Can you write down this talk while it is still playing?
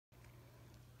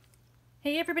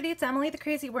Hey everybody, it's Emily, the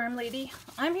Crazy Worm Lady.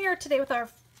 I'm here today with our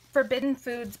Forbidden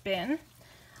Foods bin.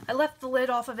 I left the lid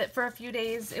off of it for a few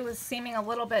days. It was seeming a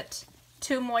little bit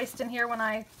too moist in here when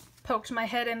I poked my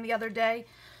head in the other day.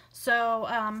 So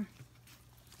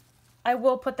I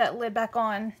will put that lid back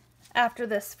on after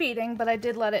this feeding, but I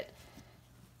did let it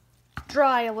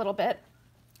dry a little bit.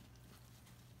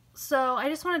 So I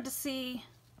just wanted to see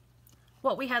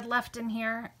what we had left in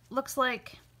here. Looks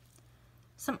like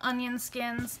some onion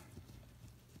skins.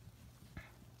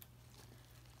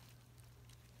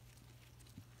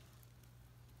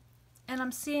 And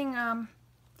I'm seeing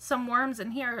some worms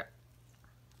in here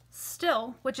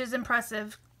still, which is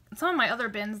impressive. Some of my other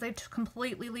bins, they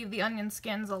completely leave the onion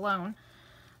skins alone.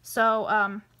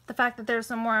 So the fact that there's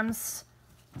some worms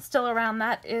still around,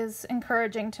 that is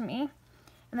encouraging to me.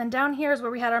 And then down here is where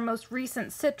we had our most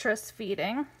recent citrus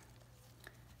feeding.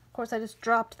 Of course, I just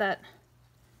dropped that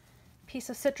piece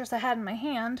of citrus I had in my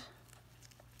hand.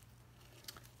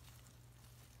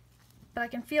 But I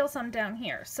can feel some down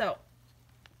here, so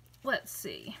let's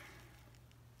see.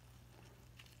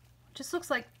 Just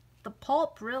looks like the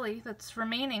pulp, really, that's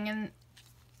remaining in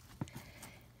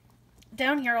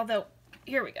down here, although,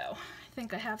 here we go. I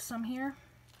think I have some here.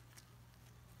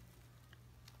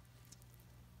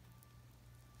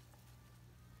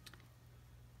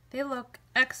 They look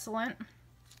excellent.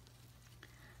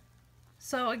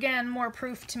 So again, more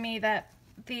proof to me that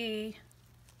the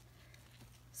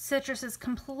citrus is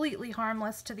completely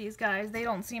harmless to these guys. They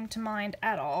don't seem to mind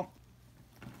at all.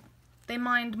 They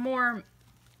mind more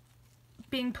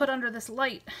being put under this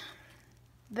light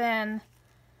than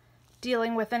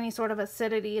dealing with any sort of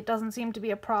acidity. It doesn't seem to be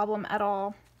a problem at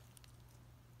all.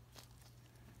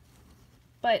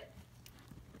 But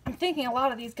I'm thinking a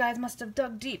lot of these guys must have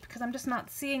dug deep, because I'm just not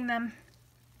seeing them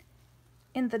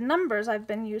in the numbers I've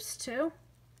been used to.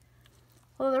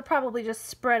 Although they're probably just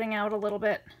spreading out a little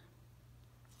bit.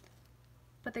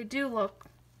 But they do look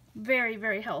very,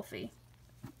 very healthy.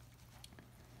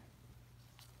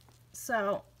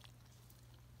 So,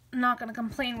 I'm not going to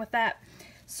complain with that.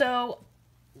 So,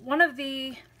 one of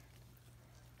the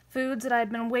foods that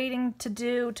I'd been waiting to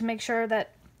do to make sure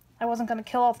that I wasn't going to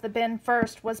kill off the bin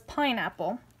first was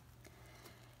pineapple.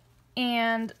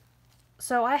 And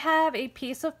so I have a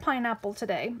piece of pineapple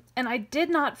today, and I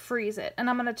did not freeze it, and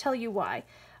I'm going to tell you why.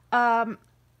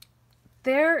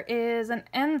 There is an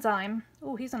enzyme.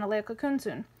 Oh, he's gonna lay a cocoon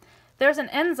soon. There's an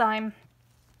enzyme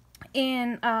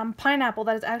in pineapple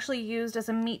that is actually used as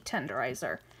a meat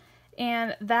tenderizer.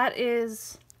 And that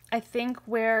is, I think,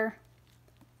 where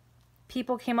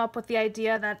people came up with the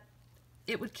idea that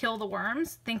it would kill the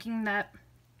worms, thinking that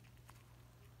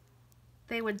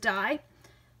they would die.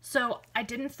 So I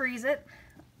didn't freeze it.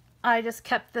 I just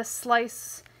kept this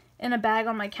slice in a bag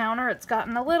on my counter. It's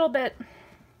gotten a little bit...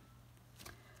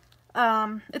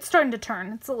 it's starting to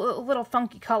turn. It's a little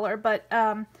funky color, but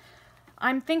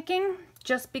I'm thinking,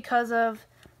 just because of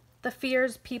the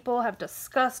fears people have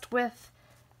discussed with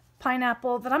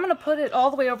pineapple, that I'm going to put it all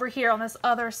the way over here on this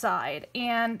other side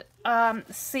and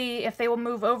see if they will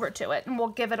move over to it, and we'll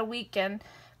give it a week and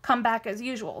come back as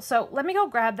usual. So let me go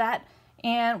grab that,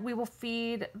 and we will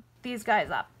feed these guys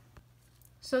up.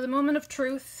 So the moment of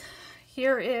truth,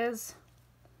 here is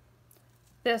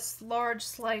this large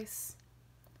slice,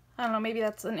 I don't know, maybe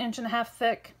that's 1.5 inches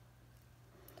thick,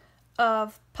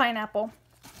 of pineapple.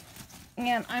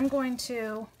 And I'm going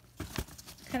to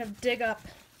kind of dig up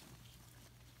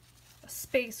a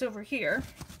space over here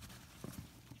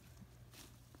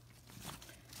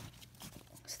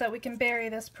so that we can bury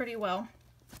this pretty well.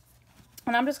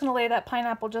 And I'm just going to lay that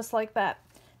pineapple just like that,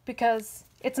 because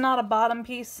it's not a bottom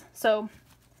piece, so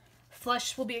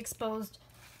flesh will be exposed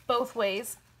both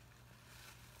ways.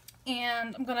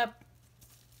 And I'm going to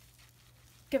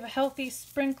give a healthy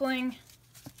sprinkling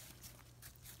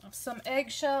of some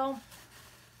eggshell.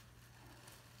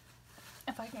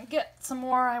 If I can get some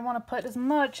more, I want to put as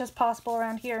much as possible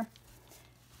around here.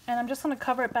 And I'm just going to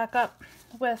cover it back up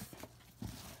with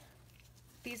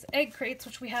these egg crates,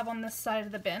 which we have on this side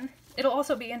of the bin. It'll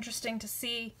also be interesting to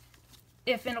see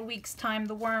if in a week's time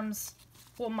the worms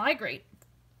will migrate,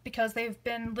 because they've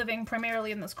been living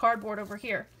primarily in this cardboard over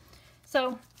here.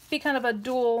 So be kind of a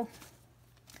dual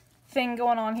thing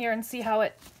going on here, and see how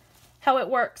it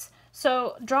works.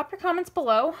 So drop your comments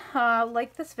below,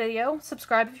 like this video,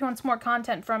 subscribe if you want some more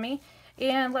content from me,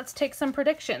 and let's take some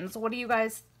predictions. What do you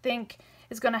guys think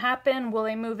is going to happen? Will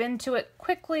they move into it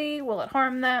quickly? Will it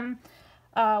harm them?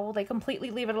 Will they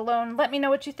completely leave it alone? Let me know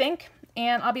what you think,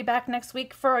 and I'll be back next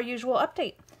week for our usual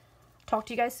update. Talk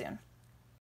to you guys soon.